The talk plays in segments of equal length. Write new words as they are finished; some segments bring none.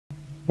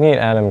Meet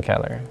Adam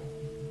Keller.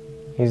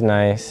 He's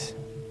nice,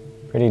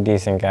 pretty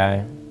decent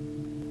guy.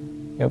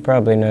 You'll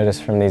probably notice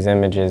from these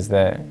images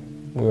that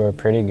we were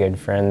pretty good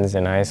friends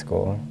in high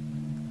school.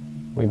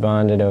 We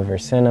bonded over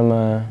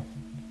cinema.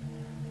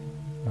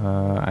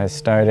 I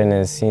starred in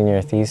his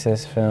senior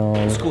thesis film.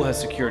 The school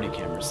has security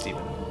cameras,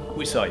 Stephen.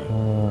 We saw you.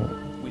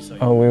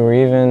 Oh, we were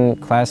even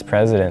class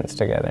presidents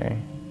together.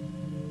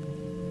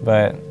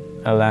 But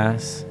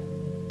alas,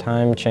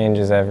 time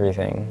changes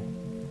everything.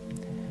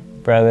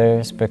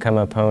 Brothers become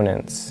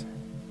opponents.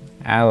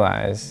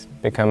 Allies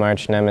become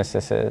arch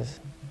nemesises.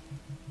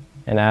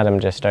 And Adam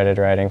just started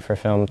writing for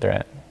Film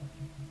Threat.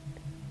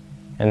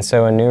 And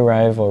so a new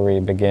rivalry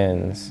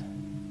begins.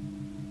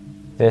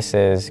 This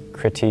is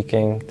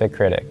critiquing the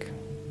critic.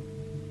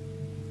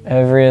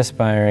 Every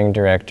aspiring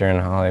director in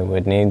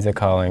Hollywood needs a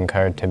calling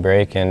card to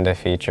break into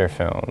feature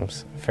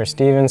films. For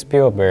Steven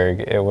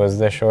Spielberg, it was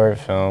the short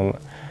film,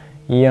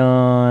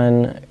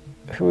 Yawn.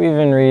 Who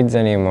even reads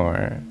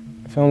anymore?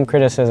 Film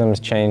criticism's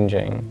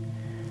changing.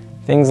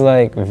 Things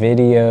like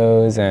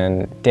videos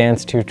and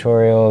dance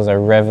tutorials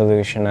are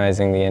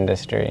revolutionizing the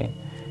industry.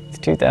 It's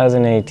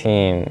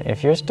 2018.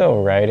 If you're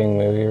still writing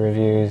movie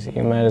reviews,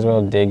 you might as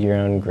well dig your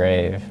own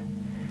grave.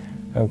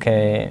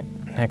 Okay,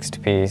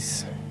 next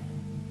piece.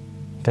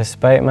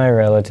 Despite my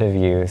relative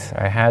youth,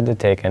 I had to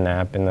take a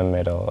nap in the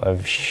middle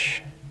of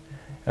shh.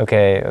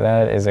 Okay,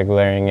 that is a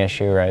glaring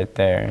issue right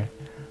there.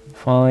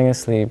 Falling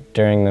asleep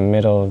during the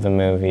middle of the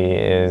movie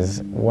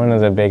is one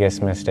of the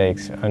biggest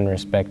mistakes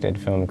unrespected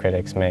film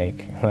critics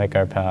make, like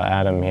our pal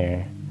Adam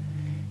here.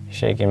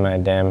 Shaking my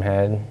damn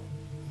head.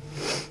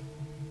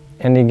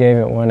 And he gave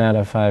it 1 out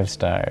of 5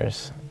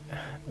 stars.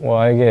 Well,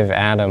 I give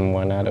Adam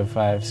 1 out of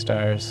 5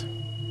 stars.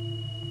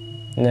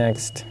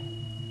 Next.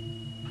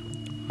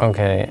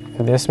 Okay,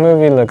 this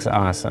movie looks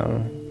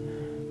awesome.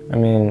 I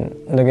mean,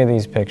 look at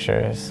these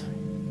pictures.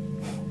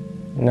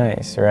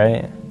 Nice,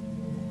 right?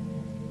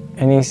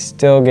 And he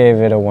still gave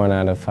it a 1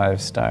 out of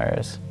 5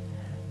 stars.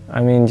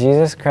 I mean,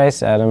 Jesus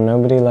Christ, Adam,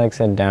 nobody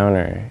likes a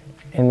downer.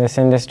 In this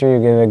industry, you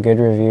give a good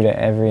review to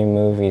every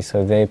movie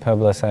so they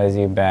publicize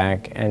you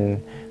back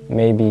and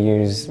maybe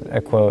use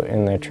a quote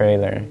in their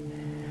trailer.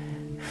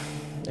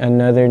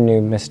 Another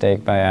noob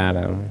mistake by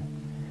Adam.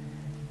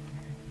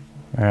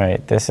 All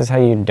right, this is how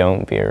you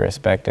don't be a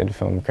respected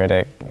film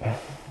critic.